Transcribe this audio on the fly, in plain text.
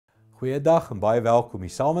Goeiedag en baie welkom hier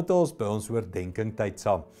saam met ons by ons oordenking tyd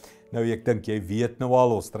saam. Nou ek dink jy weet nou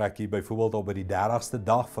al, ons trek hier byvoorbeeld al by die 30ste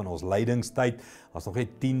dag van ons lydingstyd. As nog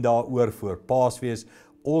net 10 dae oor voor Paasfees.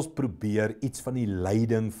 Ons probeer iets van die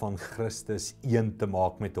lyding van Christus een te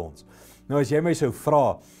maak met ons. Nou as jy my sou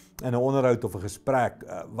vra in 'n onderhoud of 'n gesprek,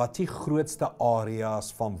 wat is die grootste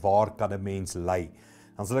areas van waar kan 'n mens ly?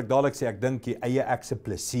 Dan sal ek dadelik sê ek dink die eie ek se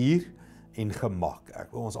plesier en gemak.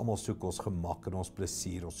 Ons almal soek ons gemak en ons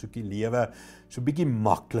plesier. Ons soek die lewe so bietjie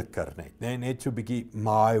makliker net so bietjie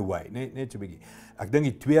my way, net so bietjie. Ek dink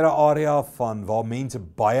die tweede area van waar mense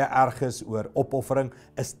baie erg is oor opoffering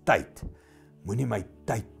is tyd. Moenie my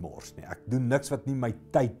tyd mors nie. Ek doen niks wat nie my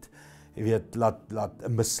tyd, jy weet, laat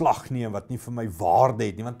in beslag neem wat nie vir my waarde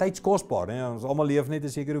het nie, want tyd's kosbaar, né? Ons almal leef net 'n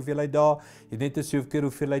sekere hoeveelheid dae. Jy het net 'n sekere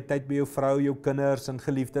hoeveelheid tyd by jou vrou, jou kinders en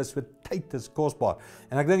geliefdes, so tyd is kosbaar.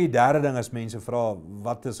 En ek dink die derde ding as mense vra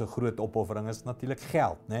wat is 'n groot opoffering is natuurlik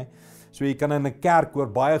geld, né? So jy kan in 'n kerk oor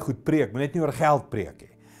baie goed preek, maar net nie oor geld preek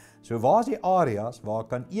nie. So waar is die areas waar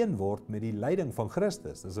kan een word met die lyding van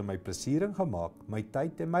Christus? Dis in my plesier en gemak, my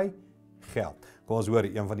tyd en my geld. Kom ons hoor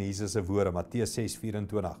een van Jesus se woorde, Matteus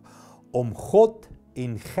 6:24. Om God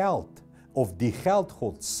en geld, of die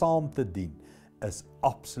geldgod saam te dien, is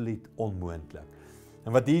absoluut onmoontlik.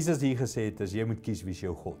 En wat Jesus hier gesê het, is jy moet kies wie is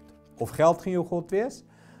jou God. Of geld gaan jou God wees,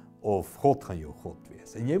 of God gaan jou God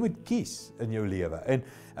wees. En jy moet kies in jou lewe. En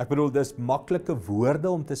ek bedoel, dis maklike woorde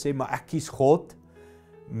om te sê, maar ek kies God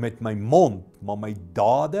met my mond, maar my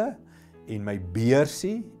dade en my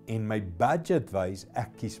beursie en my budget wys,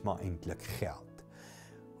 ek kies maar eintlik geld.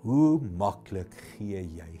 Hoe maklik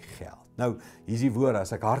gee jy geld? Nou, hier is die woorde,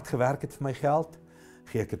 as ek hard gewerk het vir my geld,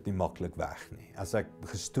 gee ek dit nie maklik weg nie. As ek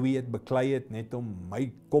gestoei het, beklei het, net om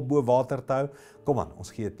my kop bo water te hou, kom aan,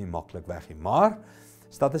 ons gee dit nie maklik weg nie. Maar,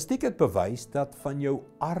 statistiek het bewys dat van jou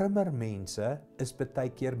armer mense is baie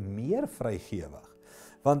keer meer vrygewig.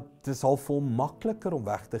 Want dit is al vol makliker om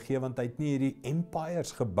weg te gee, want hy het nie hierdie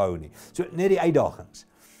empires gebou nie. So, net die uitdagings.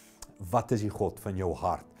 Wat is die God van jou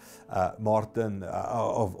hart? Martin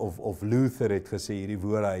of Luther het gesê hierdie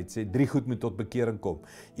woorde, hy het sê 3 goed moet tot bekering kom.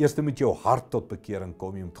 Eerste moet jou hart tot bekering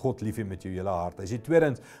kom, jy moet God lief hê met jou hele hart. Hy sê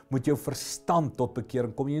tweedens moet jou verstand tot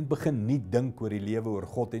bekering kom, jy moet begin nie dink oor die lewe, oor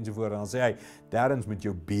God ensovoorts. En dan sê hy, derdens moet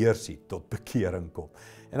jou beursie tot bekering kom.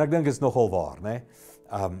 En ek dink is nogal waar, né?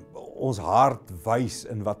 Ons hart wys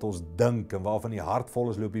in wat ons dink en waarvan die hart vol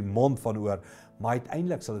is, loop die mond van oor, maar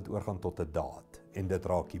uiteindelik sal dit oorgaan tot 'n daad en dit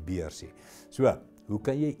raak die beursie. So, hoe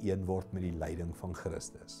kan jy een word met die lyding van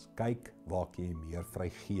Christus? Kyk, waar kan jy meer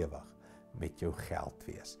vrygewig met jou geld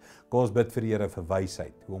wees? Kom ons bid vir die Here vir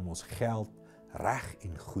wysheid, hoe om ons geld reg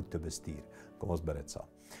en goed te bestuur. Kom ons bid dit saam.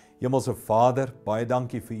 Hemelse Vader, baie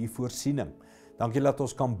dankie vir u voorsiening. Dankie dat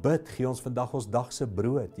ons kan bid, gee ons vandag ons dagse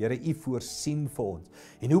brood. Here, u voorsien vir ons.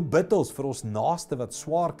 En hoe bid ons vir ons naaste wat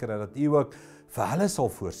swaar kry, dat u ook vir hulle sal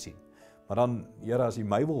voorsien. Maar dan, Here, as u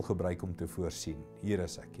my wil gebruik om te voorsien, hier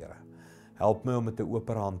is ek, Here. Help my om met 'n oop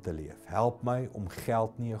hand te leef. Help my om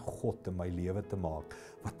geld nie 'n god in my lewe te maak,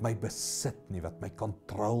 wat my besit nie, wat my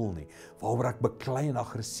kontrol nie, waaroor ek beklei en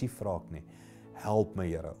aggressief raak nie. Help my,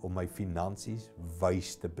 Here, om my finansies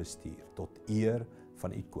wys te bestuur, tot eer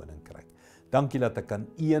van u koninkryk. Dankie dat ek kan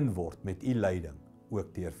een word met u leiding,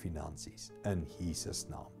 ook deur finansies, in Jesus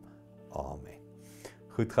naam. Amen.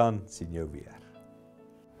 Goed gaan, sien jou weer.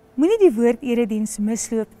 Moenie die woord erediens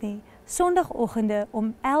misloop nie, Sondagoggende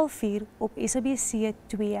om 11:00 op SABC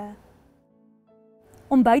 2.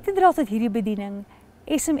 Om by te dra tot hierdie bediening,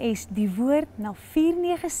 SMS die woord na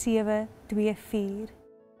 49724.